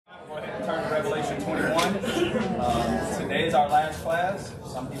Revelation 21. Today is our last class.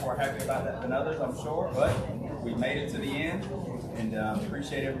 Some people are happier about that than others, I'm sure, but we made it to the end. And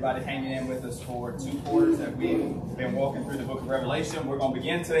appreciate everybody hanging in with us for 2 quarters that we've been walking through the book of Revelation. We're going to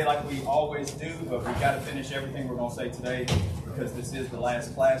begin today like we always do, but we've got to finish everything we're going to say today because this is the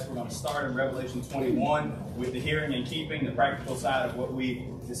last class. We're going to start in Revelation 21 with the hearing and keeping, the practical side of what we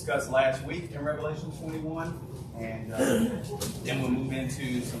discussed last week in Revelation 21. And then we'll move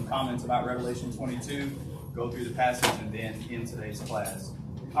into some comments about Revelation 22, go through the passage, and then end today's class.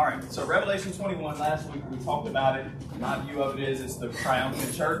 All right, so Revelation 21, last week we talked about it. My view of it is it's the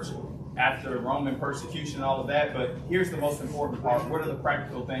triumphant church after Roman persecution and all of that. But here's the most important part. What are the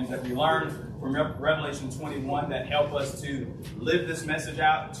practical things that we learn from Revelation 21 that help us to live this message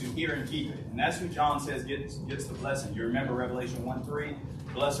out, to hear and keep it? And that's who John says gets the blessing. You remember Revelation 1:3?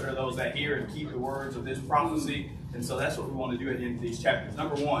 Blessed are those that hear and keep the words of this prophecy. And so that's what we want to do at the end of these chapters.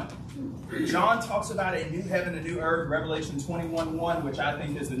 Number 1, John talks about a new heaven, a new earth, Revelation 21:1, which I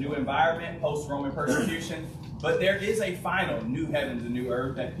think is the new environment post-Roman persecution. But there is a final new heavens and new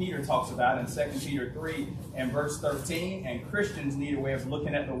earth that Peter talks about in 2 Peter 3 and verse 13. And Christians need a way of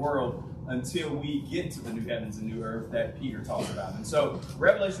looking at the world until we get to the new heavens and new earth that Peter talks about. And so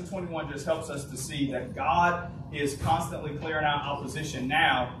Revelation 21 just helps us to see that God is constantly clearing out opposition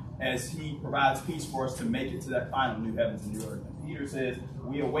now as he provides peace for us to make it to that final new heavens and new earth. And Peter says,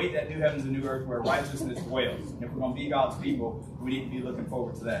 we await that new heavens and new earth where righteousness dwells. And if we're going to be God's people, we need to be looking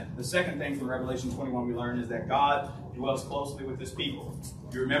forward to that. The second thing from Revelation 21 we learn is that God dwells closely with his people.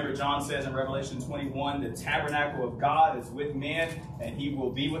 You remember John says in Revelation 21, the tabernacle of God is with men and he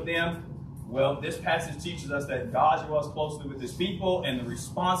will be with them. Well, this passage teaches us that God dwells closely with his people, and the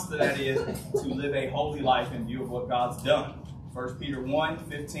response to that is to live a holy life in view of what God's done. 1 Peter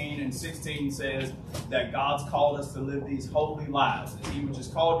 1:15 and 16 says that God's called us to live these holy lives. As he which has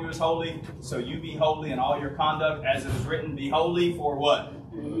called you is holy, so you be holy in all your conduct. As it is written, be holy for what?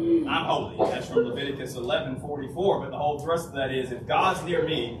 I'm holy. That's from Leviticus 11:44. But the whole thrust of that is if God's near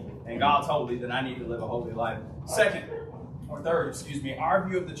me and God's holy, then I need to live a holy life. Third, our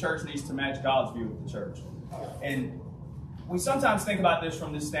view of the church needs to match God's view of the church. And we sometimes think about this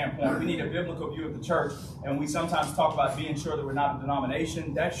from this standpoint. We need a biblical view of the church, and we sometimes talk about being sure that we're not a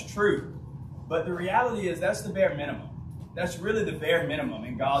denomination. That's true. But the reality is that's the bare minimum. That's really the bare minimum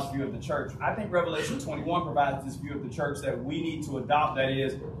in God's view of the church. I think Revelation 21 provides this view of the church that we need to adopt. That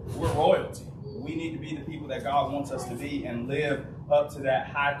is, we're royalty. We need to be the people that God wants us to be and live up to that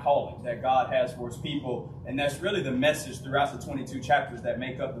high calling that God has for his people. And that's really the message throughout the 22 chapters that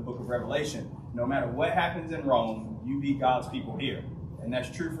make up the book of Revelation. No matter what happens in Rome, you be God's people here. And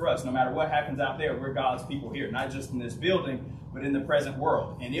that's true for us. No matter what happens out there, we're God's people here. Not just in this building, but in the present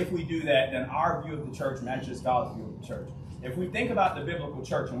world. And if we do that, then our view of the church matches God's view of the church. If we think about the biblical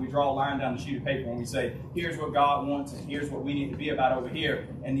church and we draw a line down the sheet of paper and we say, here's what God wants and here's what we need to be about over here,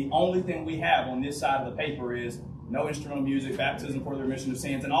 and the only thing we have on this side of the paper is no instrumental music, baptism for the remission of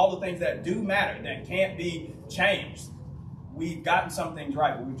sins, and all the things that do matter, that can't be changed, we've gotten some things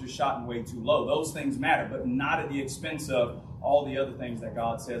right, but we've just shot way too low. Those things matter, but not at the expense of all the other things that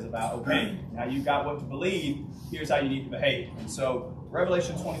God says about, okay, now you've got what to believe, here's how you need to behave. And so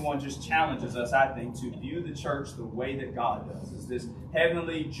Revelation 21 just challenges us, I think, to view the church the way that God does. It's this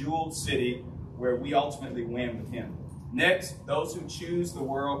heavenly, jeweled city where we ultimately win with him. Next, those who choose the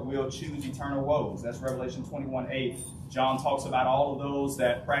world will choose eternal woes. That's Revelation 21:8. John talks about all of those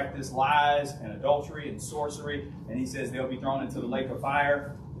that practice lies and adultery and sorcery, and he says they'll be thrown into the lake of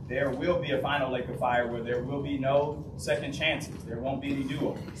fire. There will be a final lake of fire where there will be no second chances. There won't be any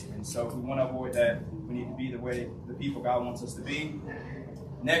do-overs. And so if we want to avoid that, we need to be the way the people God wants us to be.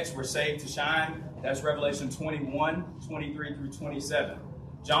 Next, we're saved to shine. That's Revelation 21:23 through 27.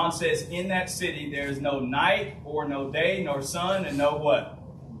 John says, in that city there is no night or no day, nor sun, and no what?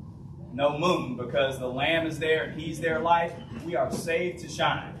 No moon, because the Lamb is there and he's their life. We are saved to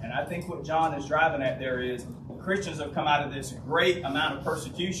shine. And I think what John is driving at there is Christians have come out of this great amount of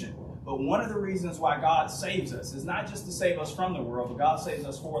persecution. But one of the reasons why God saves us is not just to save us from the world, but God saves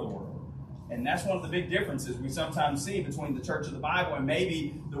us for the world. And that's one of the big differences we sometimes see between the church of the Bible and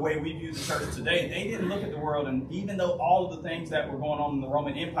maybe the way we view the church today. They didn't look at the world, and even though all of the things that were going on in the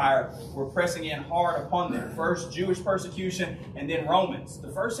Roman Empire were pressing in hard upon them, first Jewish persecution and then Romans, the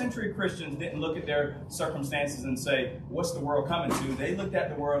first century Christians didn't look at their circumstances and say, what's the world coming to? They looked at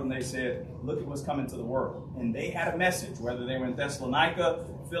the world and they said, look at what's coming to the world. And they had a message, whether they were in Thessalonica,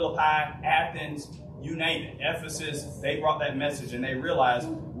 Philippi, Athens, you name it, Ephesus, they brought that message and they realized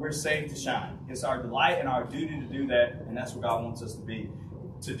we're saved to shine. It's our delight and our duty to do that, and that's what God wants us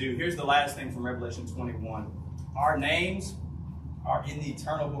to do. Here's the last thing from Revelation 21. Our names are in the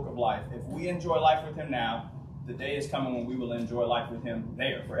eternal book of life. If we enjoy life with him now, the day is coming when we will enjoy life with him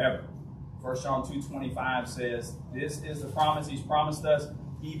there forever. 1 John 2:25 says, this is the promise he's promised us,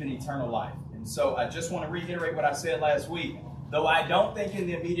 even eternal life. And so I just want to reiterate what I said last week. Though I don't think in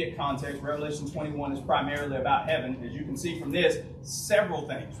the immediate context, Revelation 21 is primarily about heaven. As you can see from this, several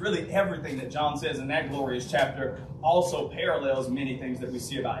things, really everything that John says in that glorious chapter also parallels many things that we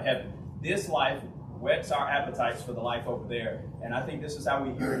see about heaven. This life whets our appetites for the life over there. And I think this is how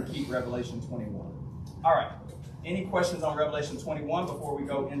we hear and keep Revelation 21. All right. Any questions on Revelation 21 before we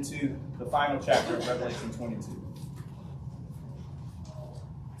go into the final chapter of Revelation 22?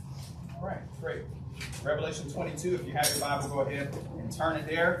 All right, great. Revelation 22, if you have your Bible, go ahead and turn it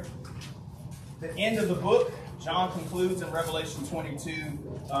there. The end of the book, John concludes in Revelation 22.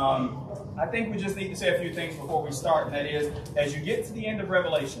 I think we just need to say a few things before we start, and that is, as you get to the end of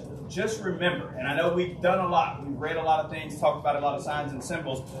Revelation, just remember, and I know we've done a lot, we've read a lot of things, talked about a lot of signs and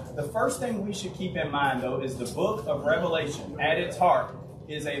symbols. The first thing we should keep in mind, though, is the book of Revelation, at its heart,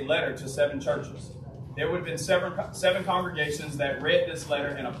 is a letter to 7 churches. There would have been seven congregations that read this letter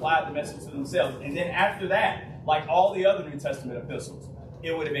and applied the message to themselves. And then after that, like all the other New Testament epistles,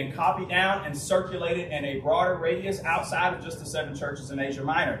 it would have been copied down and circulated in a broader radius outside of just the 7 churches in Asia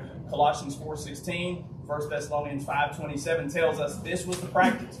Minor. Colossians 4:16, 1 Thessalonians 5:27 tells us this was the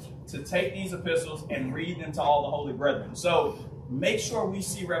practice, to take these epistles and read them to all the holy brethren. So make sure we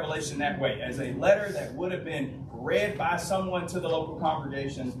see Revelation that way, as a letter that would have been read by someone to the local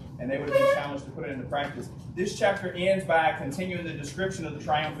congregations, and they would have been challenged to put it into practice. This chapter ends by continuing the description of the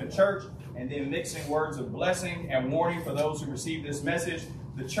triumphant church, and then mixing words of blessing and warning for those who receive this message.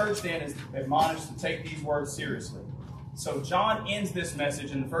 The church then is admonished to take these words seriously. So John ends this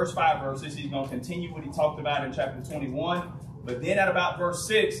message in the first 5 verses. He's going to continue what he talked about in chapter 21. But then at about verse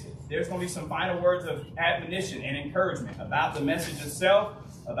 6, there's going to be some final words of admonition and encouragement about the message itself,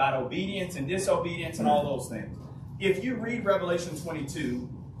 about obedience and disobedience and all those things. If you read Revelation 22,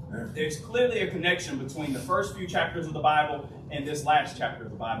 there's clearly a connection between the first few chapters of the Bible and this last chapter of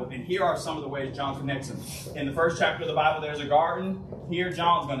the Bible. And here are some of the ways John connects them. In the first chapter of the Bible, there's a garden. Here,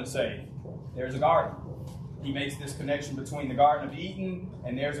 John's going to say, there's a garden. He makes this connection between the Garden of Eden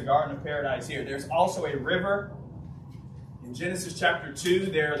and there's a Garden of Paradise here. There's also a river. In Genesis chapter 2,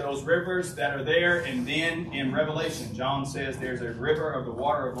 there are those rivers that are there. And then in Revelation, John says there's a river of the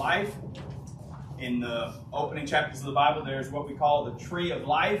water of life. In the opening chapters of the Bible, there's what we call the tree of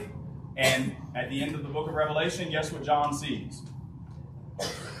life. And at the end of the book of Revelation, guess what John sees?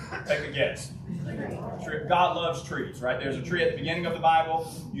 Take a guess. God loves trees, right? There's a tree at the beginning of the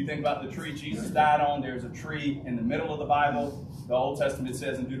Bible. You think about the tree Jesus died on. There's a tree in the middle of the Bible. The Old Testament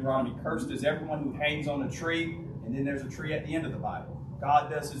says in Deuteronomy, cursed is everyone who hangs on a tree. And then there's a tree at the end of the Bible.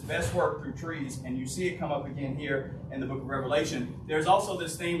 God does his best work through trees, and you see it come up again here in the book of Revelation. There's also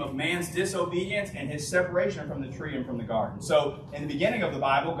this theme of man's disobedience and his separation from the tree and from the garden. So in the beginning of the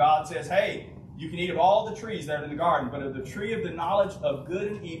Bible, God says, hey, you can eat of all the trees that are in the garden, but of the tree of the knowledge of good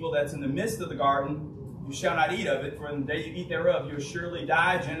and evil that's in the midst of the garden, you shall not eat of it, for in the day you eat thereof, you will surely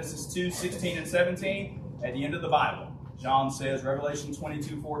die. Genesis 2:16 and 17, at the end of the Bible. John says, Revelation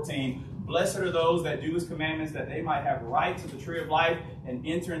 22:14, blessed are those that do his commandments, that they might have right to the tree of life and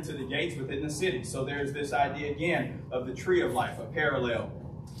enter into the gates within the city. So there's this idea again of the tree of life, a parallel.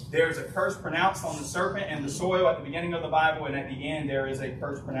 There's a curse pronounced on the serpent and the soil at the beginning of the Bible, and at the end there is a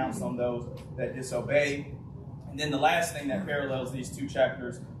curse pronounced on those that disobey. And then the last thing that parallels these 2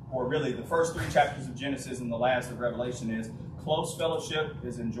 chapters, or really the first 3 chapters of Genesis and the last of Revelation, is close fellowship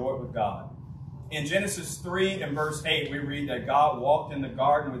is enjoyed with God. In Genesis 3 and verse 8, we read that God walked in the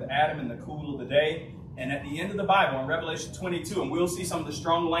garden with Adam in the cool of the day. And at the end of the Bible, in Revelation 22, and we'll see some of the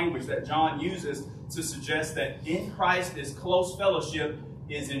strong language that John uses to suggest that in Christ this close fellowship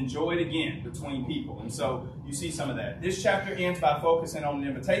is enjoyed again between people. And so you see some of that. This chapter ends by focusing on an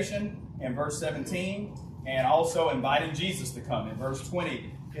invitation in verse 17, and also inviting Jesus to come in verse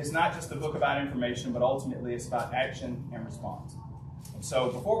 20. It's not just a book about information, but ultimately it's about action and response.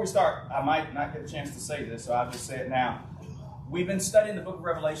 So before we start, I might not get a chance to say this, so I'll just say it now. We've been studying the book of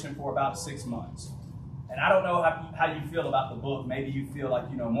Revelation for about 6 months. And I don't know how you feel about the book. Maybe you feel like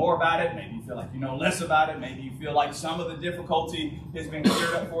you know more about it. Maybe you feel like you know less about it. Maybe you feel like some of the difficulty has been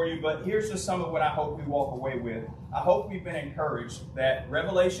cleared up for you. But here's just some of what I hope we walk away with. I hope we've been encouraged that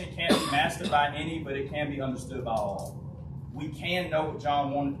Revelation can't be mastered by any, but it can be understood by all. We can know what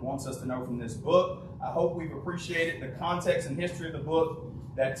John wants us to know from this book. I hope we've appreciated the context and history of the book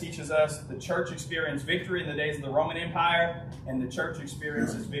that teaches us the church experienced victory in the days of the Roman Empire, and the church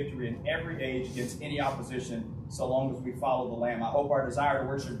experiences victory in every age against any opposition so long as we follow the Lamb. I hope our desire to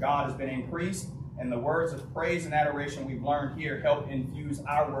worship God has been increased, And the words of praise and adoration we've learned here help infuse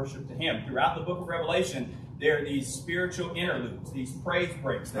our worship to him. Throughout the book of Revelation, there are these spiritual interludes, these praise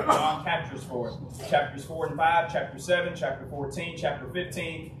breaks that John captures for us. Chapters 4 and 5, chapter 7, chapter 14, chapter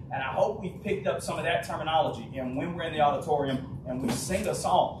 15. And I hope we've picked up some of that terminology. And when we're in the auditorium and we sing a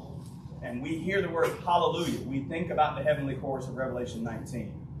song and we hear the word hallelujah, we think about the heavenly chorus of Revelation 19.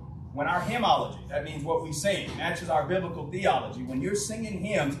 When our hymnology, that means what we sing, matches our biblical theology, when you're singing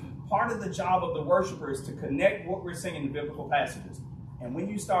hymns, part of the job of the worshiper is to connect what we're singing to biblical passages. And when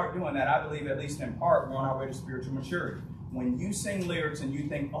you start doing that, I believe, at least in part, we're on our way to spiritual maturity. When you sing lyrics and you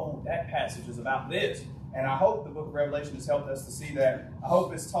think, oh, that passage is about this. And I hope the book of Revelation has helped us to see that. I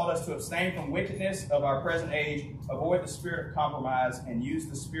hope it's taught us to abstain from wickedness of our present age, avoid the spirit of compromise, and use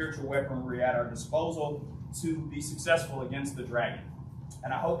the spiritual weaponry at our disposal to be successful against the dragon.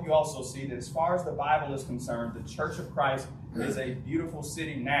 And I hope you also see that as far as the Bible is concerned, the Church of Christ is a beautiful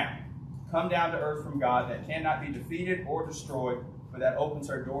city now, come down to earth from God, that cannot be defeated or destroyed, but that opens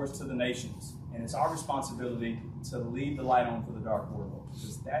her doors to the nations. And it's our responsibility to leave the light on for the dark world,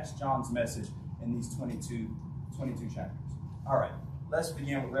 because that's John's message in these 22 chapters. All right, let's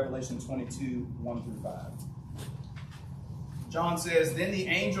begin with Revelation 22, 1 through 5. John says, "Then the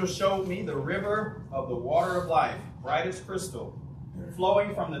angel showed me the river of the water of life, bright as crystal,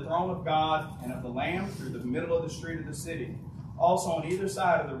 flowing from the throne of God and of the Lamb through the middle of the street of the city. Also on either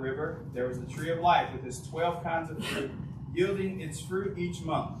side of the river there was the tree of life with its 12 kinds of fruit, yielding its fruit each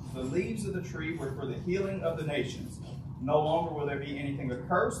month. The leaves of the tree were for the healing of the nations. No longer will there be anything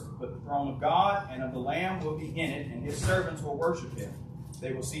accursed, but the throne of God and of the Lamb will be in it, and his servants will worship him.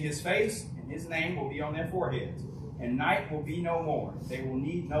 They will see his face, and his name will be on their foreheads. And night will be no more. They will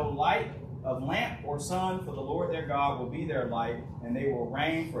need no light of lamp or sun, for the Lord their God will be their light, and they will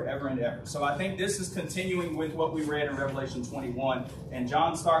reign forever and ever." So I think this is continuing with what we read in Revelation 21. And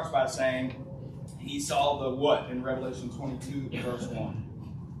John starts by saying he saw the what in Revelation 22, verse 1.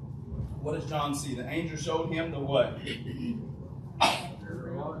 What does John see? The angel showed him the what?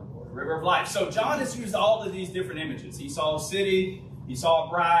 River of life. So John has used all of these different images. He saw a city, he saw a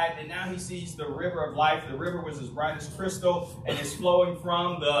bride, and now he sees the river of life. The river was as bright as crystal, and it's flowing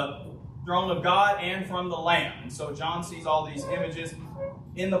from the throne of God and from the Lamb. And so John sees all these images.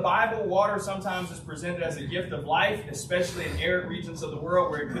 In the Bible, water sometimes is presented as a gift of life, especially in arid regions of the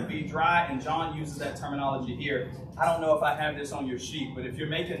world where it could be dry, and John uses that terminology here. I don't know if I have this on your sheet, but if you're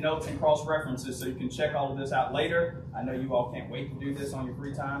making notes and cross-references so you can check all of this out later, I know you all can't wait to do this on your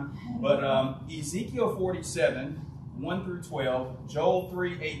free time, but Ezekiel 47, 1 through 12, Joel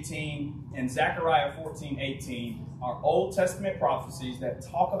 3:18, and Zechariah 14:18 are Old Testament prophecies that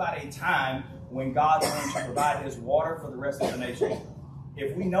talk about a time when God's going to provide his water for the rest of the nation.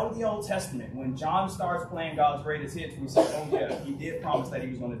 If we know the Old Testament, when John starts playing God's greatest hits, we say, oh yeah, he did promise that he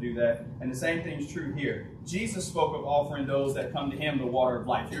was going to do that. And the same thing is true here. Jesus spoke of offering those that come to him the water of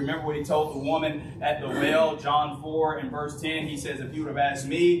life. You remember what he told the woman at the well, John 4 and verse 10? He says, if you would have asked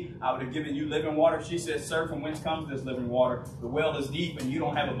me, I would have given you living water. She says, sir, from whence comes this living water? The well is deep and you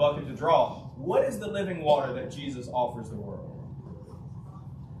don't have a bucket to draw. What is the living water that Jesus offers the world?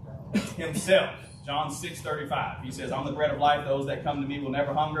 Himself. John 6:35. He says, I'm the bread of life. Those that come to me will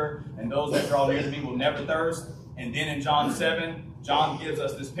never hunger, and those that draw near to me will never thirst. And then in John 7, John gives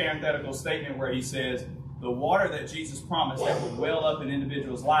us this parenthetical statement where he says, the water that Jesus promised that would well up in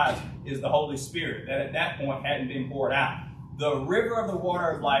individuals' lives is the Holy Spirit, that at that point hadn't been poured out. The river of the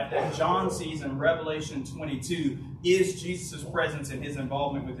water of life that John sees in Revelation 22 is Jesus' presence and his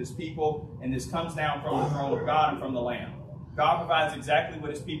involvement with his people, and this comes down from the throne of God and from the Lamb. God provides exactly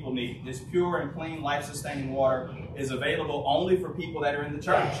what his people need. This pure and clean, life-sustaining water is available only for people that are in the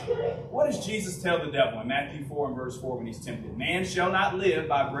church. What does Jesus tell the devil in Matthew 4 and verse 4 when he's tempted? Man shall not live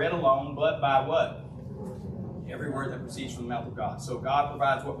by bread alone, but by what? Every word that proceeds from the mouth of God. So God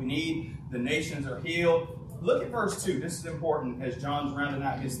provides what we need. The nations are healed. Look at verse 2. This is important as John's rounding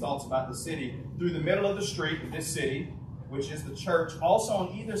out his thoughts about the city. Through the middle of the street of this city, which is the church, also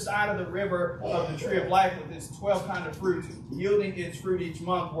on either side of the river of the tree of life with its 12 kind of fruit, yielding its fruit each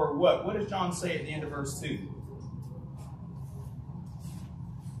month, were what? What does John say at the end of verse 2?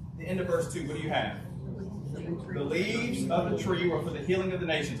 The end of verse 2, what do you have? The leaves of the tree were for the healing of the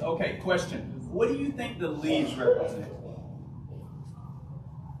nations. Okay, question. What do you think the leaves represent?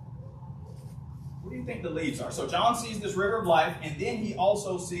 What do you think the leaves are? So John sees this river of life, and then he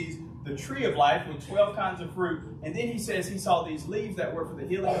also sees the tree of life with 12 kinds of fruit. And then he says he saw these leaves that were for the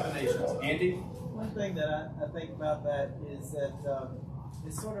healing of the nations. Andy? One thing that I think about that is that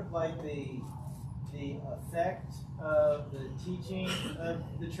it's sort of like the effect of the teaching of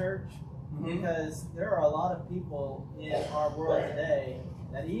the church. Mm-hmm. Because there are a lot of people in our world today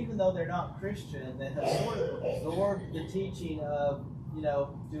that even though they're not Christian, they have sort of absorbed the teaching of,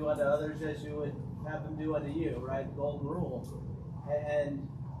 do unto others as you would have them do unto you, right? The golden rule. And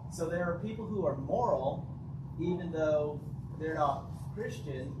so there are people who are moral, even though they're not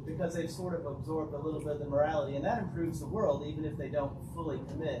Christian, because they've sort of absorbed a little bit of the morality, and that improves the world, even if they don't fully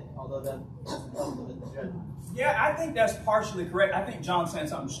commit, although that doesn't help them in the judgment. Yeah, I think that's partially correct. I think John's saying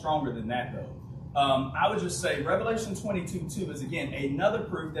something stronger than that, though. I would just say Revelation 22:2 is, again, another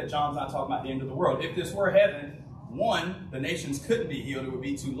proof that John's not talking about the end of the world. If this were heaven, one, the nations couldn't be healed. It would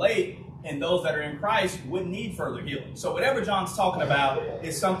be too late. And those that are in Christ wouldn't need further healing. So whatever John's talking about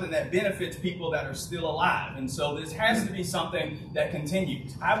is something that benefits people that are still alive. And so this has to be something that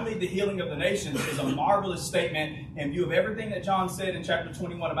continues. I believe the healing of the nations is a marvelous statement in view of everything that John said in chapter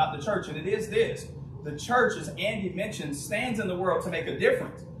 21 about the church. And it is this. The church, as Andy mentioned, stands in the world to make a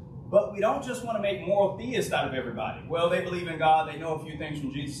difference. But we don't just want to make moral theists out of everybody. Well, they believe in God. They know a few things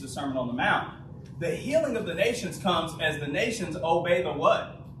from Jesus' Sermon on the Mount. The healing of the nations comes as the nations obey the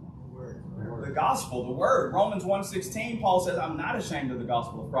what? The gospel, the word. Romans 1:16, Paul says, I'm not ashamed of the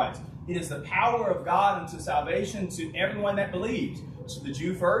gospel of Christ. It is the power of God unto salvation to everyone that believes, to the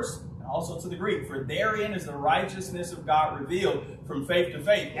Jew first, and also to the Greek. For therein is the righteousness of God revealed from faith to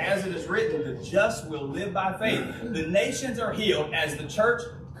faith. As it is written, the just will live by faith. The nations are healed as the church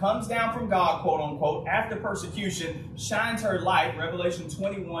comes down from God, quote unquote, after persecution, shines her light, Revelation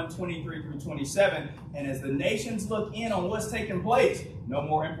 21:23-27, and as the nations look in on what's taking place, no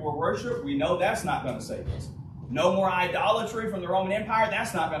more emperor worship, we know that's not going to save us. No more idolatry from the Roman Empire,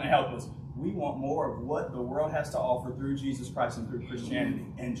 that's not going to help us. We want more of what the world has to offer through Jesus Christ and through Christianity.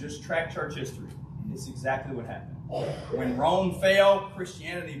 And just track church history. It's exactly what happened. When Rome fell,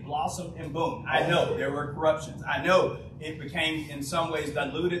 Christianity blossomed and boomed. I know there were corruptions. I know it became in some ways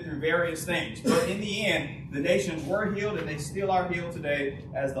diluted through various things. But in the end, the nations were healed and they still are healed today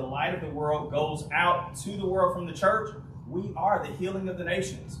as the light of the world goes out to the world from the church. We are the healing of the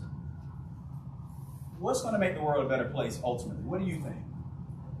nations. What's going to make the world a better place ultimately? What do you think?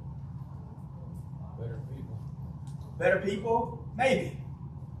 Better people. Better people? Maybe.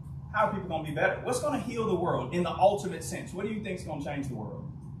 How are people going to be better? What's going to heal the world in the ultimate sense? What do you think is going to change the world?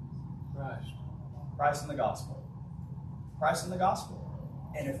 Christ. Christ and the gospel. Christ and the gospel.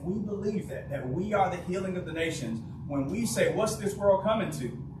 And if we believe that we are the healing of the nations, when we say, what's this world coming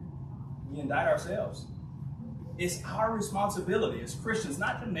to? We indict ourselves. It's our responsibility as Christians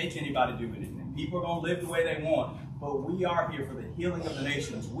not to make anybody do anything. People are going to live the way they want. But we are here for the healing of the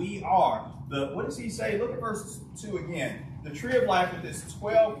nations. We are what does he say? Look at verse 2 again. The tree of life with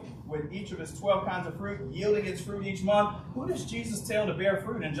each of its 12 kinds of fruit, yielding its fruit each month. Who does Jesus tell to bear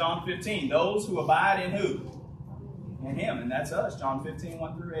fruit in John 15? Those who abide in who? In him. And that's us, John 15,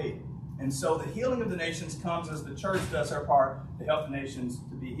 1-8. And so the healing of the nations comes as the church does her part to help the nations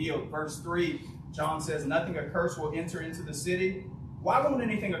to be healed. Verse 3, John says, nothing accursed will enter into the city. Why won't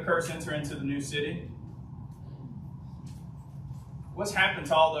anything accursed enter into the new city? What's happened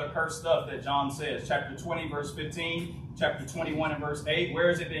to all the accursed stuff that John says? Chapter 20, verse 15, chapter 21 and verse 8,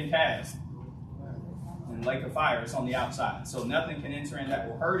 where is it being cast? In the lake of fire. It's on the outside. So nothing can enter in that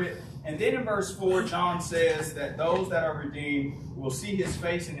will hurt it. And then in verse 4, John says that those that are redeemed will see his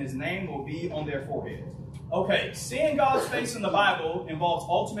face and his name will be on their foreheads. Okay, seeing God's face in the Bible involves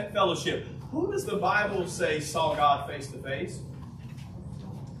ultimate fellowship. Who does the Bible say saw God face to face?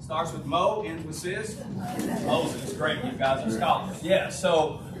 Starts with Mo, ends with sis. Moses. Great, you guys are scholars. Yeah,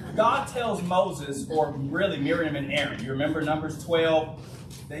 so God tells Moses, or really Miriam and Aaron. You remember Numbers 12?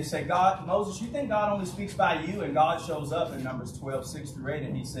 They say, God, Moses, you think God only speaks by you? And God shows up in Numbers 12, 6-8,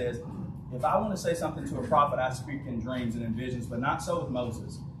 and he says, if I want to say something to a prophet, I speak in dreams and in visions, but not so with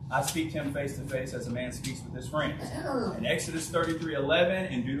Moses. I speak to him face to face as a man speaks with his friends. In Exodus 33:11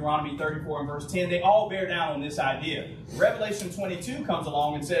 and Deuteronomy 34 and verse 10, they all bear down on this idea. Revelation 22 comes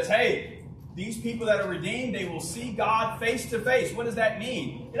along and says, hey, these people that are redeemed, they will see God face to face. What does that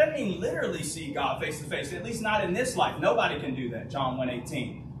mean? It doesn't mean literally see God face to face, at least not in this life. Nobody can do that, John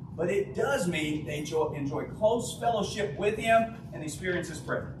 1:18. But it does mean they enjoy close fellowship with him and experience his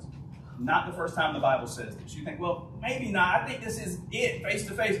presence. Not the first time the Bible says this. You think, well, maybe not. I think this is it, face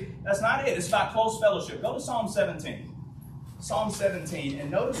to face. That's not it. It's about close fellowship. Go to Psalm 17. Psalm 17,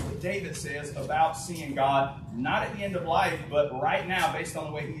 and notice what David says about seeing God, not at the end of life, but right now, based on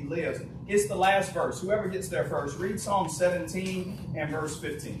the way he lives. It's the last verse. Whoever gets there first, read Psalm 17 and verse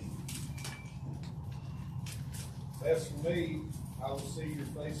 15. As for me, I will see your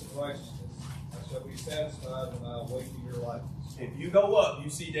face of righteousness. I shall be satisfied when I awaken your likeness. If you go up, you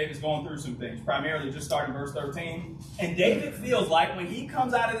see David's going through some things, primarily just starting verse 13. And David feels like when he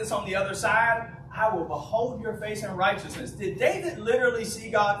comes out of this on the other side, I will behold your face in righteousness. Did David literally see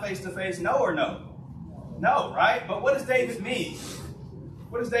God face to face? No or no? No, right? But what does David mean?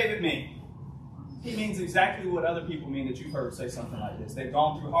 What does David mean? He means exactly what other people mean that you've heard say something like this. They've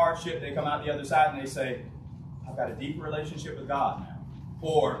gone through hardship, they come out the other side and they say, I've got a deeper relationship with God now.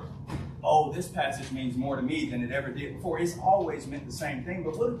 Or, oh, this passage means more to me than it ever did before. It's always meant the same thing.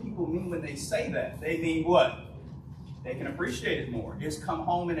 But what do people mean when they say that? They mean what? They can appreciate it more. It's come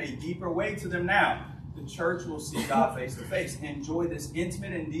home in a deeper way to them now. The church will see God face to face, enjoy this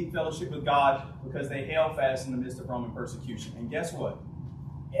intimate and deep fellowship with God because they held fast in the midst of Roman persecution. And guess what?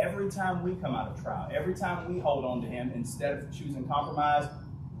 Every time we come out of trial, every time we hold on to him, instead of choosing compromise,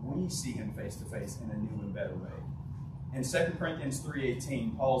 we see him face to face in a new and better way. In 2 Corinthians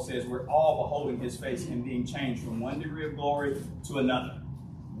 3:18, Paul says we're all beholding his face and being changed from one degree of glory to another.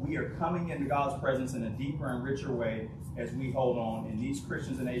 We are coming into God's presence in a deeper and richer way as we hold on, and these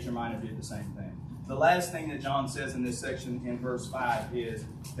Christians in Asia Minor did the same thing. The last thing that John says in this section in verse 5 is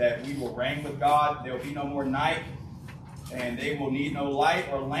that we will reign with God. There will be no more night, and they will need no light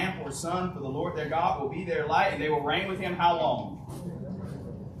or lamp or sun, for the Lord their God will be their light, and they will reign with him how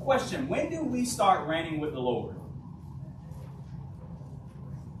long? Question, when do we start reigning with the Lord?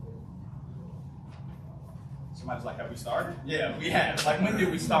 Somebody's like, have we started? Yeah, we have. Like, when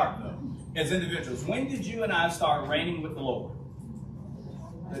did we start, though? As individuals, when did you and I start reigning with the Lord?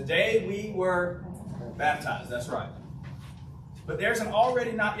 The day we were baptized, that's right. But there's an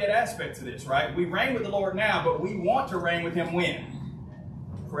already not yet aspect to this, right? We reign with the Lord now, but we want to reign with him when?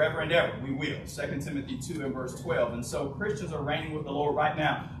 Forever and ever, we will. 2 Timothy 2 and verse 12. And so Christians are reigning with the Lord right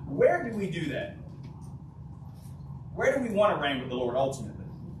now. Where do we do that? Where do we want to reign with the Lord ultimately?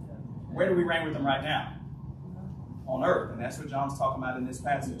 Where do we reign with him right now? On earth. And that's what John's talking about in this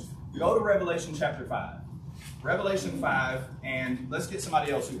passage. Go to Revelation chapter 5. Revelation 5, and let's get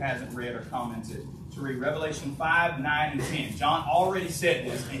somebody else who hasn't read or commented to read Revelation 5, 9, and 10. John already said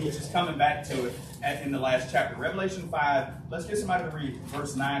this, and he's just coming back to it in the last chapter. Revelation 5, let's get somebody to read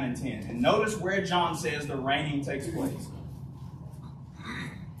verse 9 and 10. And notice where John says the reigning takes place.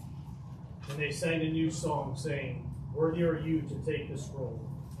 And they sang a new song, saying, Worthy are you to take this scroll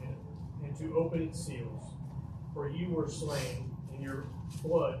and to open its seals. For you were slain, in your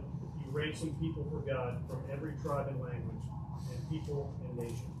blood you ransomed people for God from every tribe and language, and people and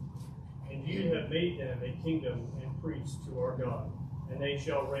nation. And you have made them a kingdom and priests to our God, and they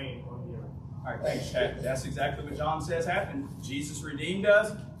shall reign on the earth. All right, thanks, Chad. That's exactly what John says happened. Jesus redeemed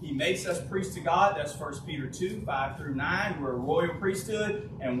us. He makes us priests to God. That's 1 Peter 2, 5 through 9. We're a royal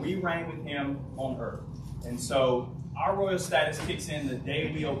priesthood, and we reign with him on earth. And so our royal status kicks in the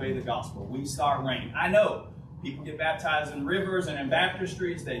day we obey the gospel. We start reigning. I know people get baptized in rivers and in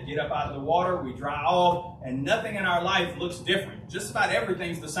baptistries. They get up out of the water. We dry off, and nothing in our life looks different. Just about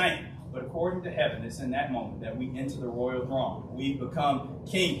everything's the same. But according to heaven, it's in that moment that we enter the royal throne. We become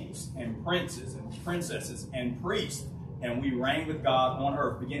kings and princes and princesses and priests, and we reign with God on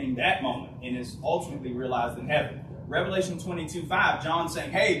earth beginning that moment, and is ultimately realized in heaven. Revelation 22:5, John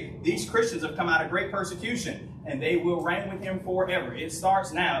saying, hey, these Christians have come out of great persecution, and they will reign with him forever. It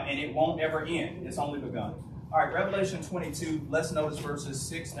starts now, and it won't ever end. It's only begun. All right, Revelation 22, let's notice verses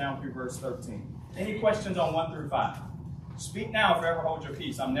 6 down through verse 13. Any questions on 1 through 5? Speak now, forever hold your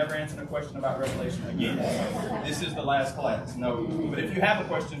peace. I'm never answering a question about Revelation again. This is the last class. No, but if you have a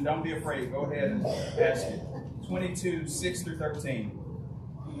question, don't be afraid. Go ahead and ask it. 22, 6 through 13.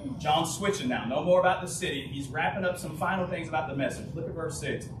 John's switching now. No more about the city. He's wrapping up some final things about the message. Look at verse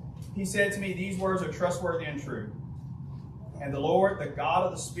 6. He said to me, these words are trustworthy and true. And the Lord, the God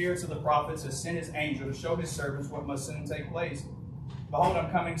of the spirits of the prophets, has sent his angel to show his servants what must soon take place. Behold,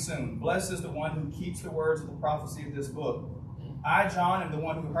 I'm coming soon. Blessed is the one who keeps the words of the prophecy of this book. I, John, am the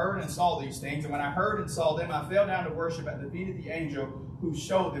one who heard and saw these things. And when I heard and saw them, I fell down to worship at the feet of the angel who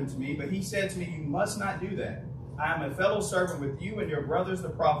showed them to me. But he said to me, you must not do that. I am a fellow servant with you and your brothers, the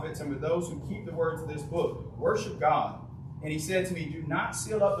prophets, and with those who keep the words of this book. Worship God. And he said to me, do not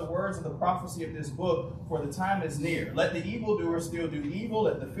seal up the words of the prophecy of this book, for the time is near. Let the evildoer still do evil,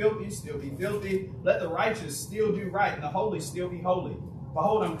 let the filthy still be filthy, let the righteous still do right, and the holy still be holy.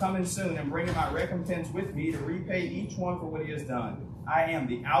 Behold, I'm coming soon, and bringing my recompense with me to repay each one for what he has done. I am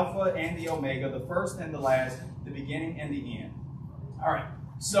the Alpha and the Omega, the first and the last, the beginning and the end. All right,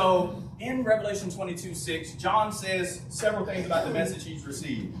 so in Revelation 22:6, John says several things about the message he's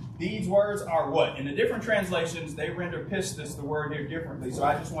received. These words are what? In the different translations, they render pistis, the word here, differently. So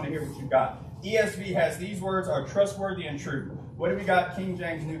I just want to hear what you've got. ESV has these words are trustworthy and true. What do we got? King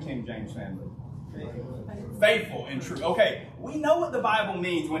James, New King James family. Faithful and true. Okay, we know what the Bible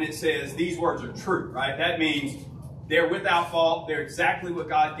means when it says these words are true, right? That means They're without fault. They're exactly what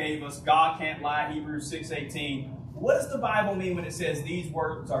God gave us. God can't lie, Hebrews 6:18. What does the Bible mean when it says these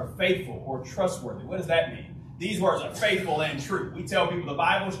words are faithful or trustworthy? What does that mean? These words are faithful and true. We tell people the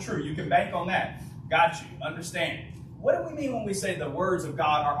Bible is true. You can bank on that. Got you. Understand. What do we mean when we say the words of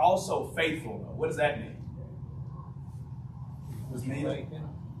God are also faithful, though? What does that mean? What does it mean?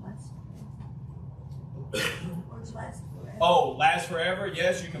 Oh, last forever?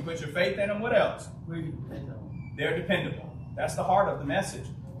 Yes, you can put your faith in them. What else? They're dependable. That's the heart of the message.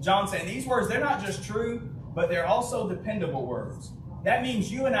 John saying these words, they're not just true, but they're also dependable words. That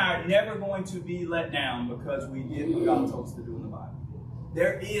means you and I are never going to be let down because we did what God told us to do in the Bible.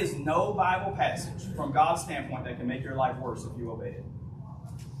 There is no Bible passage from God's standpoint that can make your life worse if you obey it.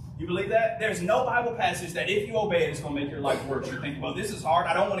 You believe that? There's no Bible passage that if you obey it, it's going to make your life worse. You think, well, this is hard.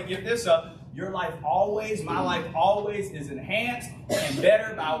 I don't want to give this up. Your life always, my life always is enhanced and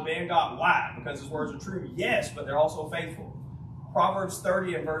better by obeying God. Why? Because His words are true. Yes, but they're also faithful. Proverbs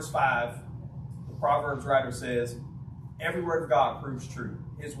 30 and verse 5, the Proverbs writer says, every word of God proves true.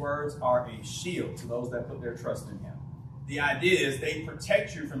 His words are a shield to those that put their trust in Him. The idea is they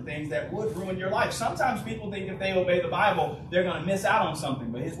protect you from things that would ruin your life. Sometimes people think if they obey the Bible, they're going to miss out on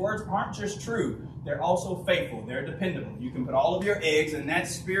something. But His words aren't just true. They're also faithful. They're dependable. You can put all of your eggs in that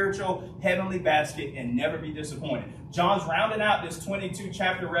spiritual heavenly basket and never be disappointed. John's rounding out this 22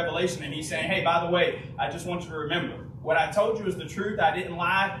 chapter Revelation, and he's saying, hey, by the way, I just want you to remember, what I told you is the truth. I didn't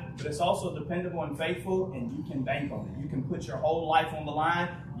lie, but it's also dependable and faithful, and you can bank on it. You can put your whole life on the line.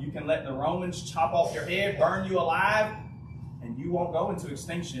 You can let the Romans chop off your head, burn you alive, and you won't go into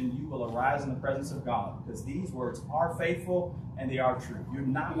extinction. You will arise in the presence of God, because these words are faithful and they are true. You're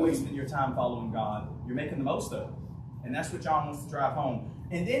not wasting your time following God. You're making the most of it. And that's what John wants to drive home.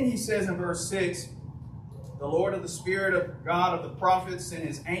 And then he says in verse 6, the Lord of the Spirit of God of the prophets sent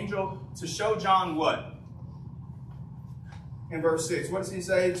His angel to show John what? In verse 6, what does he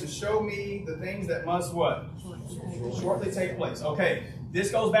say? To show me the things that must what? Shortly take place. Okay, this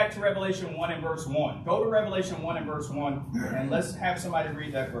goes back to Revelation 1 and verse 1. Go to Revelation 1 and verse 1, and let's have somebody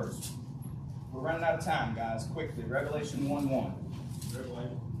read that verse. We're running out of time, guys. Quickly, Revelation 1:1.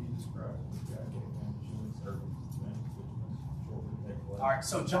 Revelation of Jesus Christ. All right,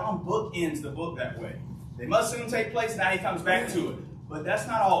 so John bookends the book that way. They must soon take place. Now he comes back to it. But that's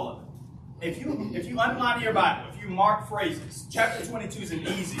not all of it. If you underline in your Bible, if you mark phrases, chapter 22 is an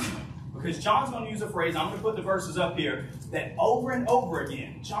easy one. Because John's going to use a phrase, I'm going to put the verses up here, that over and over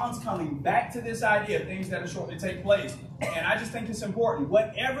again, John's coming back to this idea of things that are shortly take place. And I just think it's important.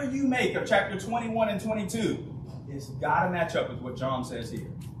 Whatever you make of chapter 21 and 22, it's got to match up with what John says here.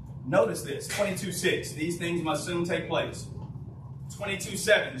 Notice this, 22:6, these things must soon take place.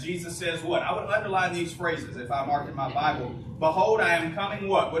 22:7, Jesus says what? I would underline these phrases if I marked in my Bible. Behold, I am coming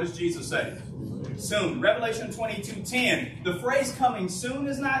what? What does Jesus say? Soon. Revelation 22:10, the phrase coming soon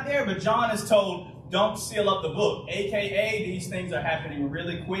is not there, but John is told, don't seal up the book. AKA, these things are happening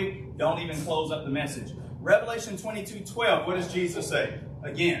really quick. Don't even close up the message. Revelation 22:12, what does Jesus say?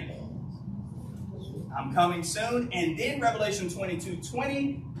 Again, I'm coming soon. And then Revelation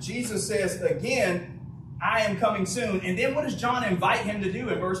 22:20, Jesus says again, I am coming soon. And then what does John invite him to do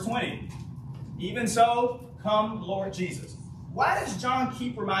in verse 20? Even so, come Lord Jesus. Why does John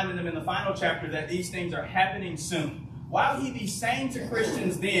keep reminding them in the final chapter that these things are happening soon? Why would he be saying to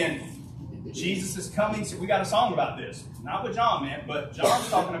Christians then, Jesus is coming? We got a song about this. Not with John, man, but John's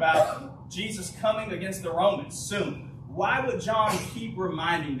talking about Jesus coming against the Romans soon. Why would John keep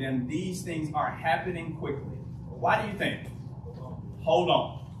reminding them these things are happening quickly? Why do you think? Hold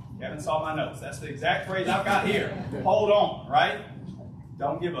on. You haven't saw my notes. That's the exact phrase I've got here. Hold on, right?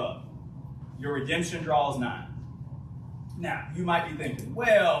 Don't give up. Your redemption draws nigh. Now, you might be thinking,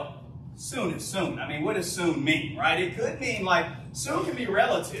 well, soon is soon. I mean, what does soon mean, right? It could mean like, soon could be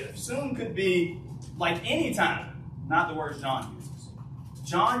relative. Soon could be like any time. Not the words John uses.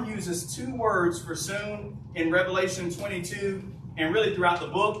 John uses two words for soon in Revelation 22 and really throughout the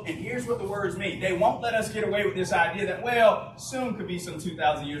book. And here's what the words mean. They won't let us get away with this idea that, well, soon could be some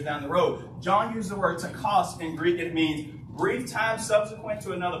 2,000 years down the road. John used the word takos in Greek. It means brief time subsequent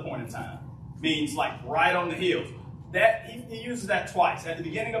to another point in time. Means like right on the heels. That he uses that twice, at the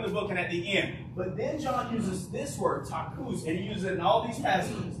beginning of the book and at the end. But then John uses this word, takus, and he uses it in all these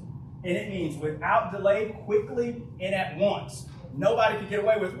passages. And it means without delay, quickly, and at once. Nobody could get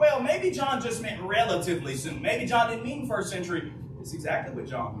away with, well, maybe John just meant relatively soon. Maybe John didn't mean first century. It's exactly what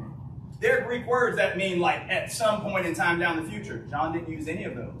John meant. There are Greek words that mean like at some point in time down the future. John didn't use any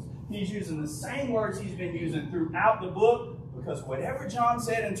of those. He's using the same words he's been using throughout the book, Because whatever John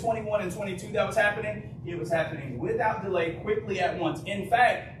said in 21 and 22 that was happening, it was happening without delay, quickly at once. In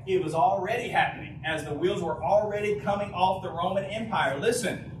fact, it was already happening as the wheels were already coming off the Roman Empire.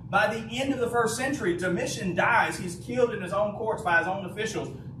 Listen, by the end of the first century, Domitian dies. He's killed in his own courts by his own officials.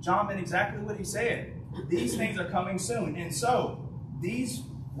 John meant exactly what he said. These things are coming soon. And so, these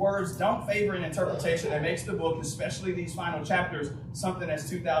words don't favor an interpretation that makes the book, especially these final chapters, something that's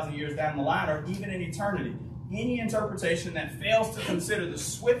 2,000 years down the line or even in eternity. Any interpretation that fails to consider the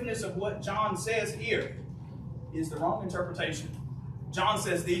swiftness of what John says here is the wrong interpretation. John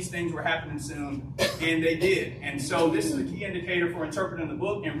says these things were happening soon, and they did. And so this is a key indicator for interpreting the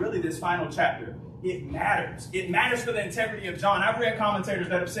book, and really this final chapter. It matters. It matters for the integrity of John. I've read commentators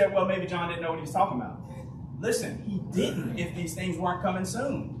that have said, well, maybe John didn't know what he was talking about. Listen, he didn't if these things weren't coming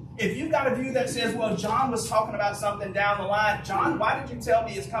soon. If you've got a view that says, well, John was talking about something down the line, John, why did you tell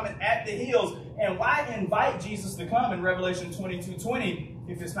me it's coming at the heels? And why invite Jesus to come in Revelation 22:20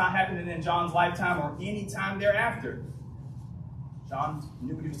 if it's not happening in John's lifetime or any time thereafter? John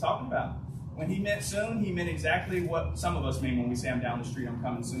knew what he was talking about. When he meant soon, he meant exactly what some of us mean when we say I'm down the street, I'm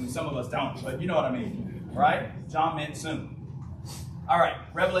coming soon. Some of us don't, but you know what I mean, right? John meant soon. All right,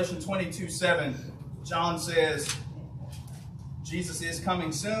 Revelation 22:7, John says, Jesus is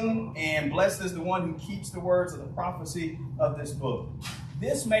coming soon, and blessed is the one who keeps the words of the prophecy of this book.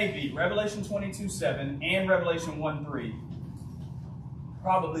 This may be, Revelation 22:7 and Revelation 1:3,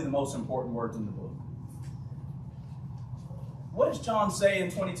 probably the most important words in the book. What does John say in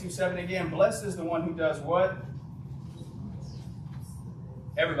 22:7 again? Blessed is the one who does what?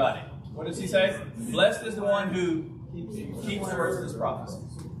 Everybody. What does he say? Blessed is the one who keeps the words of this prophecy.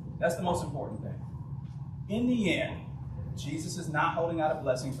 That's the most important thing. In the end, Jesus is not holding out a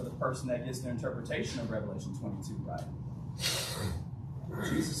blessing for the person that gets their interpretation of Revelation 22 right.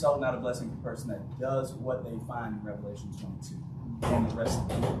 Jesus is holding out a blessing for the person that does what they find in Revelation 22 and the rest of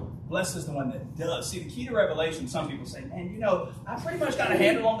the book. Blessed is the one that does. See, the key to Revelation, some people say, man, you know, I pretty much got a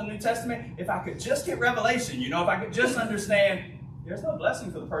handle on the New Testament. If I could just get Revelation, if I could just understand, there's no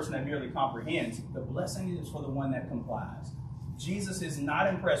blessing for the person that merely comprehends. The blessing is for the one that complies. Jesus is not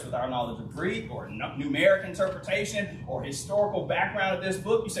impressed with our knowledge of Greek or numeric interpretation or historical background of this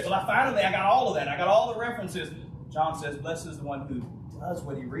book. You say, well, I got all of that. I got all the references. John says, blessed is the one who does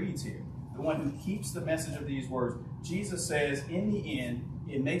what he reads here, the one who keeps the message of these words. Jesus says, in the end,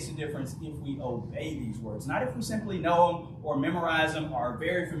 it makes a difference if we obey these words. Not if we simply know them or memorize them or are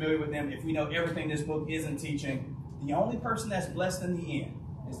very familiar with them, if we know everything this book isn't teaching. The only person that's blessed in the end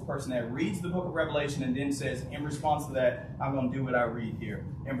is the person that reads the book of Revelation and then says, in response to that, I'm going to do what I read here.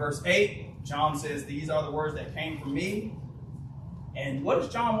 In verse 8, John says, these are the words that came from me. And what does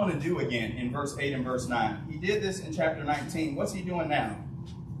John want to do again in verse 8 and verse 9? He did this in chapter 19. What's he doing now?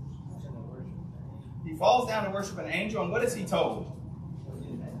 He falls down to worship an angel, and what is he told?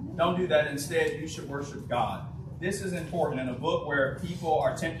 Don't do that. Instead, you should worship God. This is important in a book where people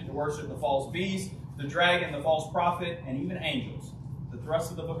are tempted to worship the false beast, the dragon, the false prophet, and even angels. The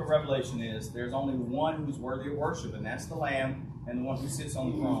thrust of the book of Revelation is there's only one who's worthy of worship, and that's the Lamb and the one who sits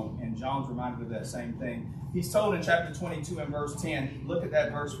on the throne. And John's reminded of that same thing. He's told in chapter 22 and verse 10, look at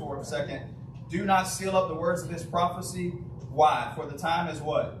that verse for a second. Do not seal up the words of this prophecy. Why? For the time is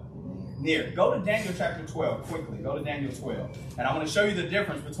what? Near. Go to Daniel chapter 12 quickly. Go to Daniel 12. And I want to show you the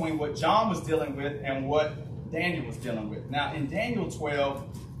difference between what John was dealing with and what Daniel was dealing with. Now, in Daniel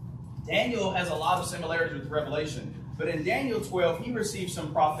 12, Daniel has a lot of similarities with Revelation. But in Daniel 12, he received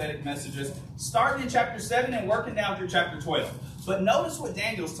some prophetic messages starting in chapter 7 and working down through chapter 12. But notice what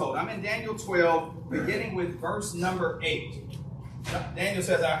Daniel's told. I'm in Daniel 12, beginning with verse number 8. Daniel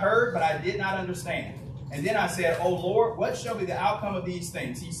says, I heard, but I did not understand. And then I said, O Lord, what shall be the outcome of these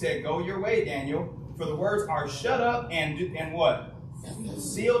things? He said, go your way, Daniel, for the words are shut up and what?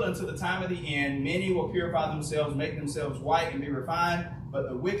 Sealed until the time of the end. Many will purify themselves, make themselves white, and be refined. But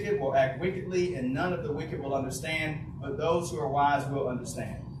the wicked will act wickedly, and none of the wicked will understand, but those who are wise will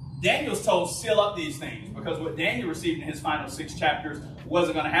understand. Daniel's told, seal up these things, because what Daniel received in his final 6 chapters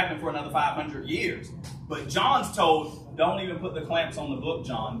wasn't going to happen for another 500 years. But John's told, don't even put the clamps on the book,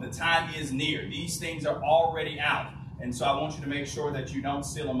 John. The time is near. These things are already out. And so I want you to make sure that you don't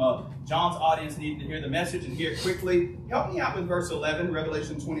seal them up. John's audience needed to hear the message and hear it quickly. Help me out with verse 11,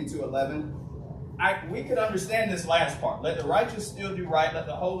 Revelation 22:11. We could understand this last part. Let the righteous still do right. Let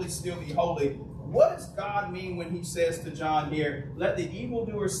the holy still be holy. What does God mean when he says to John here, let the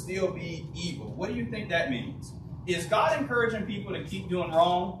evildoer still be evil? What do you think that means? Is God encouraging people to keep doing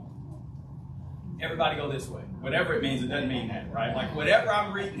wrong? Everybody go this way. Whatever it means, it doesn't mean that, right? Like whatever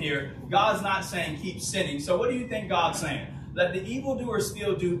I'm reading here, God's not saying keep sinning. So what do you think God's saying? Let the evildoer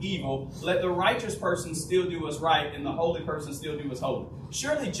still do evil. Let the righteous person still do what's right, and the holy person still do what's holy.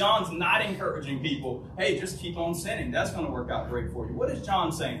 Surely John's not encouraging people, hey, just keep on sinning. That's going to work out great for you. What is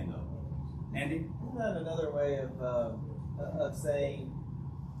John saying, though? Andy? Isn't that another way of saying,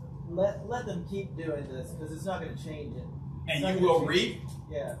 let them keep doing this, because it's not going to change it. And you will reap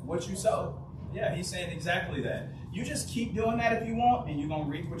what you sow. Yeah, he's saying exactly that. You just keep doing that if you want, and you're going to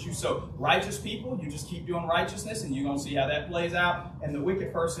reap what you sow. Righteous people, you just keep doing righteousness, and you're going to see how that plays out. And the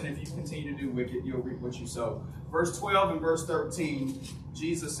wicked person, if you continue to do wicked, you'll reap what you sow. Verse 12 and verse 13,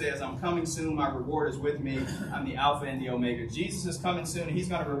 Jesus says, I'm coming soon, my reward is with me. I'm the Alpha and the Omega. Jesus is coming soon, and he's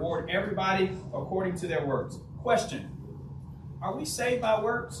going to reward everybody according to their works. Question, are we saved by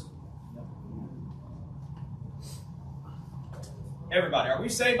works? Everybody, are we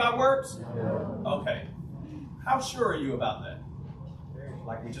saved by works? Okay. How sure are you about that?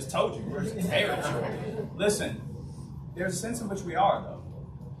 Like we just told you, we're very sure. Listen, there's a sense in which we are, though.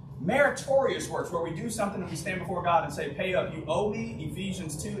 Meritorious works, where we do something and we stand before God and say, pay up, you owe me.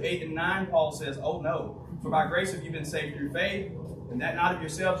 Ephesians 2, 8 and 9, Paul says, oh no. For by grace have you been saved through faith, and that not of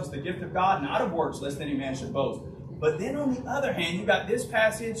yourselves, is the gift of God, not of works, lest any man should boast. But then on the other hand, you got this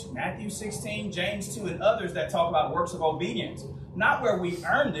passage, Matthew 16, James 2, and others that talk about works of obedience. Not where we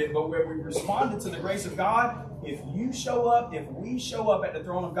earned it, but where we responded to the grace of God. If we show up at the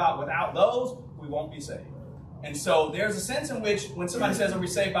throne of God without those, we won't be saved. And so there's a sense in which when somebody says, are we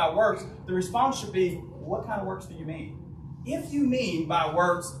saved by works? The response should be, what kind of works do you mean? If you mean by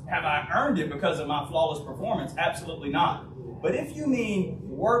works, have I earned it because of my flawless performance? Absolutely not. But if you mean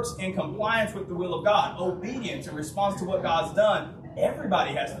works in compliance with the will of God, obedience in response to what God's done,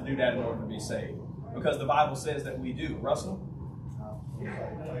 everybody has to do that in order to be saved. Because the Bible says that we do. Russell?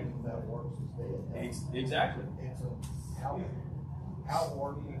 Exactly. It's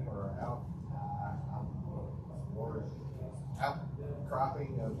outworking or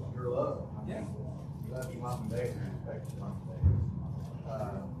outcropping of your love. Yeah. You love your mom and dad, you respect your mom and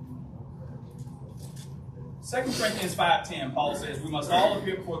dad. 2 Corinthians 5:10, Paul says, we must all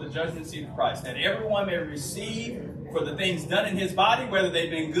appear before the judgment seat of Christ, that everyone may receive for the things done in his body, whether they've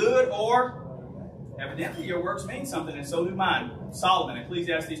been good or evidently your works mean something, and so do mine. Solomon,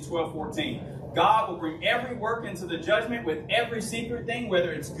 Ecclesiastes 12:14. God will bring every work into the judgment with every secret thing,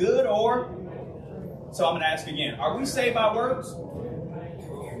 whether it's good or... So I'm going to ask again, are we saved by works?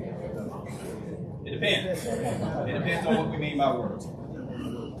 It depends. It depends on what we mean by works.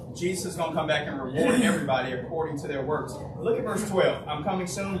 Jesus is going to come back and reward everybody according to their works. Look at verse 12. I'm coming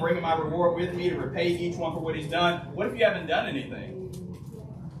soon, bringing my reward with me to repay each one for what he's done. What if you haven't done anything?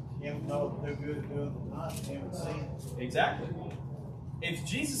 You haven't know what to do good and do it not. You haven't seen. Exactly. If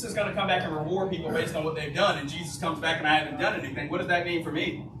Jesus is going to come back and reward people based on what they've done, and Jesus comes back and I haven't done anything, what does that mean for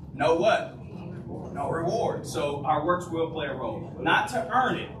me? No what? No reward. So our works will play a role. Not to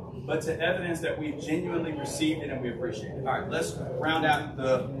earn it, but to evidence that we've genuinely received it and we appreciate it. All right, let's round out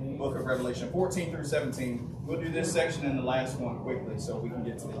the book of Revelation, 14 through 17. We'll do this section and the last one quickly so we can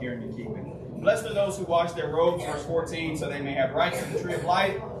get to the hearing and keeping. Blessed are those who wash their robes, verse 14, so they may have rights to the tree of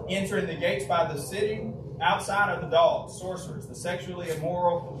life, entering the gates by the city. Outside are the dogs, sorcerers, the sexually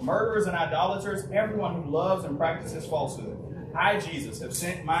immoral, murderers and idolaters, everyone who loves and practices falsehood. I, Jesus, have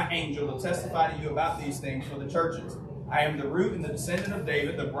sent my angel to testify to you about these things for the churches. I am the root and the descendant of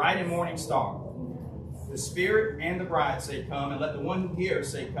David, the bright and morning star. The Spirit and the bride say, come, and let the one who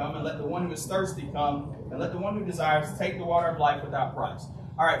hears say, come, and let the one who is thirsty come, and let the one who desires take the water of life without price.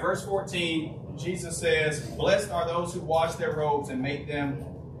 All right, verse 14, Jesus says, blessed are those who wash their robes and make them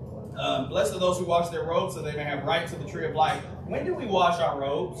blessed are those who wash their robes so they may have right to the tree of life. When do we wash our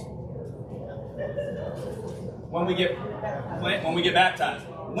robes? When we get baptized.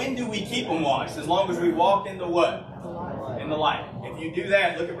 When do we keep them washed? As long as we walk in the what? In the light. If you do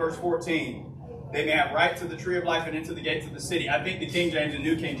that, look at verse 14. They may have right to the tree of life and into the gates of the city. I think the King James and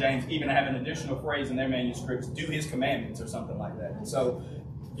New King James even have an additional phrase in their manuscripts, do his commandments or something like that. And so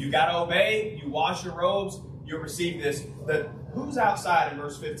you got to obey, you wash your robes, you'll receive this. Who's outside in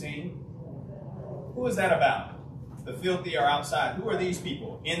verse 15? Who is that about? The filthy are outside. Who are these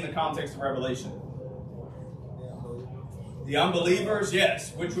people in the context of Revelation? The unbelievers,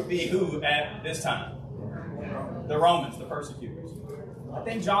 yes. Which would be who at this time? The Romans, the persecutors. I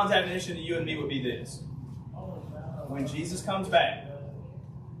think John's admonition to you and me would be this. When Jesus comes back,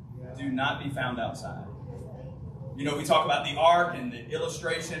 do not be found outside. You know, we talk about the ark and the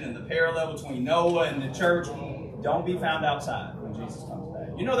illustration and the parallel between Noah and the church. Don't be found outside when Jesus comes back.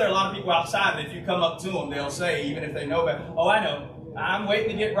 You know, there are a lot of people outside that if you come up to them, they'll say, even if they know better, oh, I know, I'm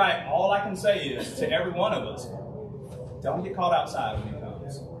waiting to get right. All I can say is to every one of us, don't get caught outside when he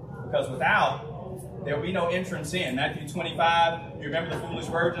comes. Because without, There will be no entrance in. Matthew 25, you remember the foolish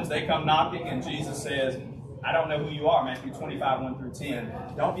virgins? They come knocking, and Jesus says, I don't know who you are. Matthew 25, 1 through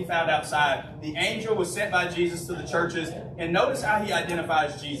 10. Don't be found outside. The angel was sent by Jesus to the churches, and notice how he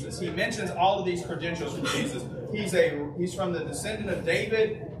identifies Jesus. He mentions all of these credentials from Jesus. He's from the descendant of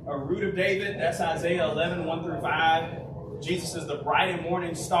David, a root of David. That's Isaiah 11, 1 through 5. Jesus is the bright and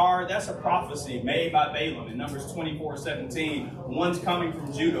morning star. That's a prophecy made by Balaam in Numbers 24, 17. One's coming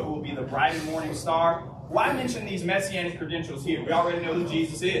from Judah who will be the bright and morning star. Why mention these messianic credentials here? We already know who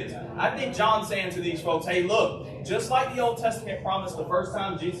Jesus is. I think John's saying to these folks, hey, look, just like the Old Testament promised the first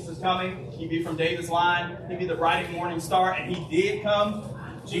time Jesus is coming, he'd be from David's line, he'd be the bright and morning star, and he did come.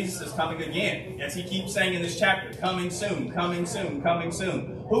 Jesus is coming again. As he keeps saying in this chapter, coming soon, coming soon, coming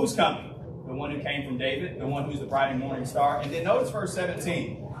soon. Who's coming? The one who came from David, the one who's the bright and morning star. And then notice verse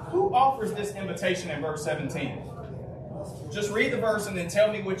 17. Who offers this invitation in verse 17? Just read the verse and then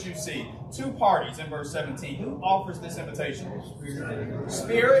tell me what you see. Two parties in verse 17. Who offers this invitation?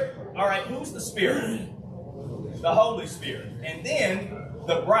 Spirit. All right, who's the Spirit? The Holy Spirit. And then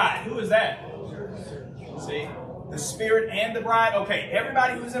the bride. Who is that? See? The Spirit and the bride. Okay,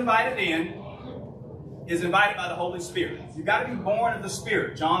 everybody who's invited in is invited by the Holy Spirit. You've got to be born of the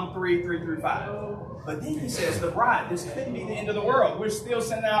Spirit. John 3, 3 through 5. But then he says the bride. This could be the end of the world. We're still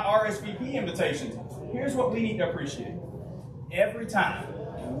sending out RSVP invitations. Here's what we need to appreciate. Every time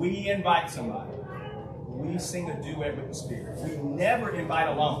we invite somebody, we sing a duet with the Spirit. We never invite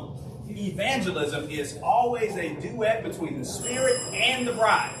alone. Evangelism is always a duet between the Spirit and the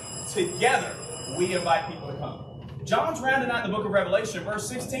bride. Together, we invite people to come. John's rounding out the book of Revelation. Verse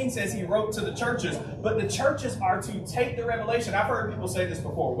 16 says he wrote to the churches, but the churches are to take the revelation. I've heard people say this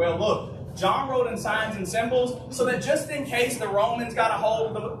before. Well, look, John wrote in signs and symbols so that just in case the Romans got a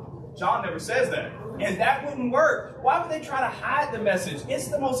hold of them. John never says that. And that wouldn't work. Why would they try to hide the message? It's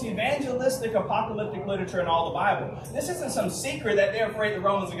the most evangelistic apocalyptic literature in all the Bible. This isn't some secret that they're afraid the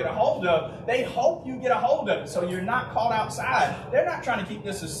Romans will get a hold of. They hope you get a hold of it so you're not caught outside. They're not trying to keep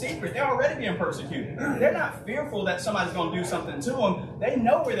this a secret. They're already being persecuted. They're not fearful that somebody's going to do something to them. They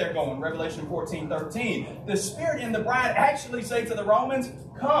know where they're going. Revelation 14, 13. The Spirit and the bride actually say to the Romans,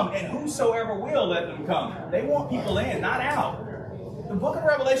 come, and whosoever will, let them come. They want people in, not out. The book of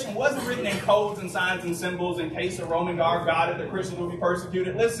Revelation wasn't written in codes and signs and symbols in case a Roman guard got it, the Christians would be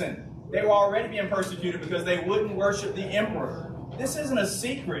persecuted. Listen, they were already being persecuted because they wouldn't worship the emperor. This isn't a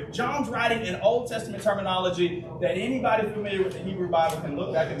secret. John's writing in Old Testament terminology that anybody familiar with the Hebrew Bible can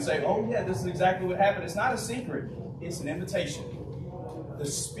look back and say, oh yeah, this is exactly what happened. It's not a secret. It's an invitation. The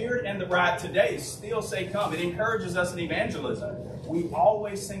Spirit and the bride today still say come. It encourages us in evangelism. We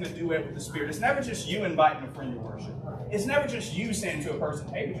always sing a duet with the Spirit. It's never just you inviting a friend to worship. It's never just you saying to a person,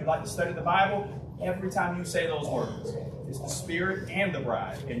 hey, would you like to study the Bible? Every time you say those words, it's the Spirit and the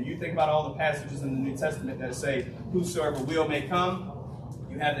bride. And you think about all the passages in the New Testament that say, whosoever will may come.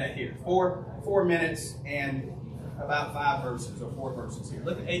 You have that here. Four minutes and about 5 verses, or 4 verses here.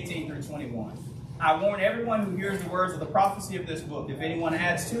 Look at 18 through 21. I warn everyone who hears the words of the prophecy of this book. If anyone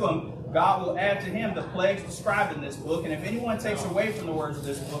adds to them, God will add to him the plagues described in this book. And if anyone takes away from the words of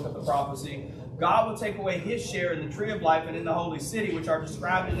this book of the prophecy, God will take away his share in the tree of life and in the holy city, which are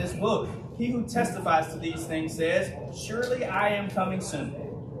described in this book. He who testifies to these things says, surely I am coming soon.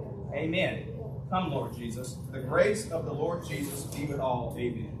 Amen. Come, Lord Jesus. The grace of the Lord Jesus be with all.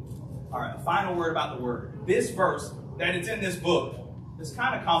 Amen. All right, final word about the word. This verse that it's in this book is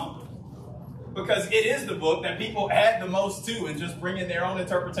kind of common, because it is the book that people add the most to and just bring in their own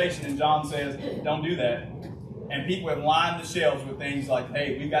interpretation. And John says, don't do that. And people have lined the shelves with things like,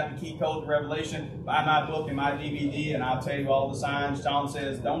 hey, we've got the key code to Revelation. Buy my book and my DVD and I'll tell you all the signs. John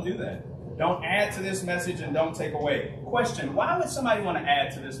says, don't do that. Don't add to this message and don't take away. Question, why would somebody want to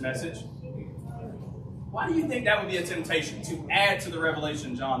add to this message? Why do you think that would be a temptation, to add to the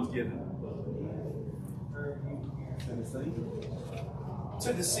revelation John's given?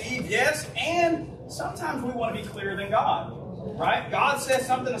 To deceive, yes, and sometimes we want to be clearer than God, right? God says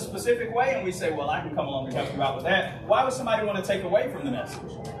something a specific way, and we say, well, I can come along and help you out with that. Why would somebody want to take away from the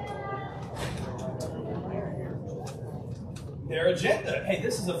message? Their agenda. Hey,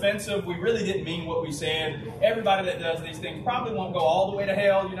 this is offensive. We really didn't mean what we said. Everybody that does these things probably won't go all the way to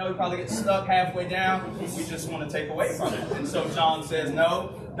hell. You know, you probably get stuck halfway down. We just want to take away from it. And so John says,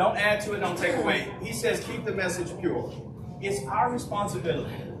 no, don't add to it, don't take away. He says, keep the message pure. It's our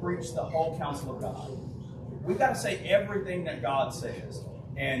responsibility to preach the whole counsel of God. We've got to say everything that God says.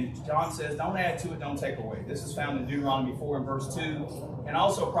 And John says, don't add to it, don't take away. This is found in Deuteronomy 4 and verse 2, and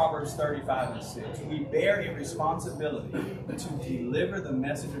also Proverbs 35 and 6. We bear a responsibility to deliver the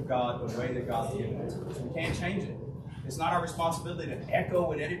message of God the way that God's given it to us. We can't change it. It's not our responsibility to echo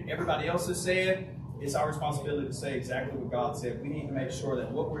what everybody else has said. it's our responsibility to say exactly what God said. We need to make sure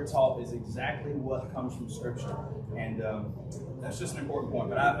that what we're taught is exactly what comes from Scripture. And that's just an important point.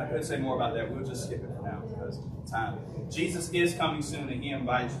 But I could say more about that. We'll just skip it for now because of time. Jesus is coming soon, and he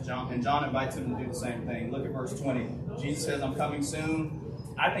invites John, and John invites him to do the same thing. Look at verse 20. Jesus says, I'm coming soon.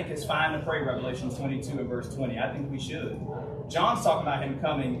 I think it's fine to pray Revelation 22 and verse 20. I think we should. John's talking about him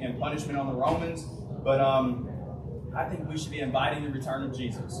coming and punishment on the Romans, but I think we should be inviting the return of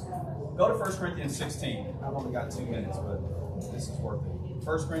Jesus. Go to 1 Corinthians 16. I've only got 2 minutes, but this is worth it.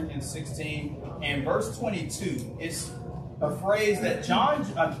 1 Corinthians 16 and verse 22 is a phrase that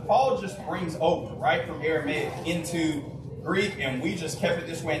Paul just brings over, right, from Aramaic into Greek, and we just kept it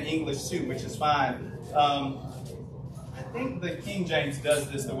this way in English too, which is fine. I think the King James does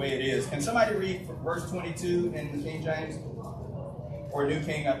this the way it is. Can somebody read verse 22 in the King James? Or New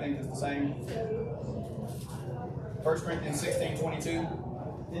King, I think is the same. 1 Corinthians 16, 22.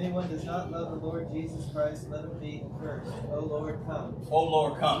 If anyone does not love the Lord Jesus Christ, let him be accursed. O Lord, come. O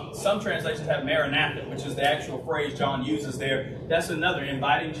Lord, come. Some translations have Maranatha, which is the actual phrase John uses there. That's another,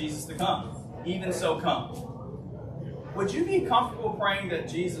 inviting Jesus to come. Even so, come. Would you be comfortable praying that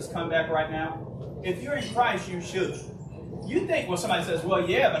Jesus come back right now? If you're in Christ, you should. You think, well, somebody says, well,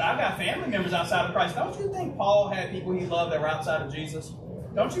 yeah, but I've got family members outside of Christ. Don't you think Paul had people he loved that were outside of Jesus?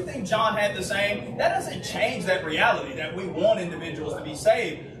 Don't you think John had the same? That doesn't change that reality that we want individuals to be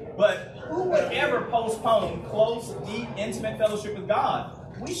saved. But who would ever postpone close, deep, intimate fellowship with God?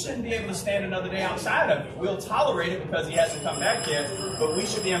 We shouldn't be able to stand another day outside of it. We'll tolerate it because he hasn't come back yet, but we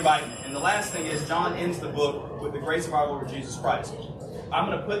should be inviting it. And the last thing is John ends the book with the grace of our Lord Jesus Christ. I'm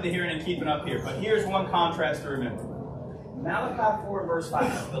going to put the hearing and keeping up here, but here's one contrast to remember. Malachi 4 verse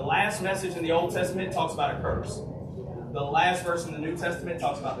 5, the last message in the Old Testament talks about a curse. The last verse in the New Testament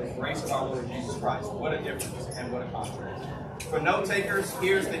talks about the grace of our Lord Jesus Christ. What a difference and what a contrast. For note takers,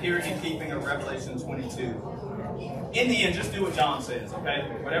 here's the hearing and keeping of Revelation 22. In the end, just do what John says, okay?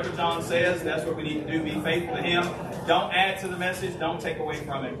 Whatever John says, that's what we need to do. Be faithful to him. Don't add to the message. Don't take away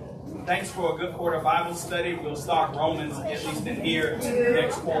from it. Thanks for a good quarter Bible study. We'll start Romans, at least in here,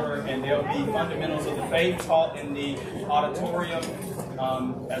 next quarter, and there'll be fundamentals of the faith taught in the auditorium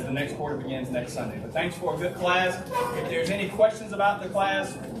as the next quarter begins next Sunday. But thanks for a good class. If there's any questions about the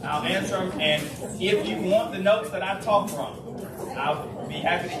class, I'll answer them. And if you want the notes that I've talked from, I'll be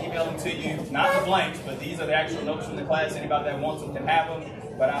happy to email them to you. Not the blanks, but these are the actual notes from the class. Anybody that wants them can have them.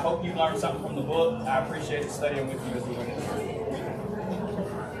 But I hope you learned something from the book. I appreciate studying with you as we go into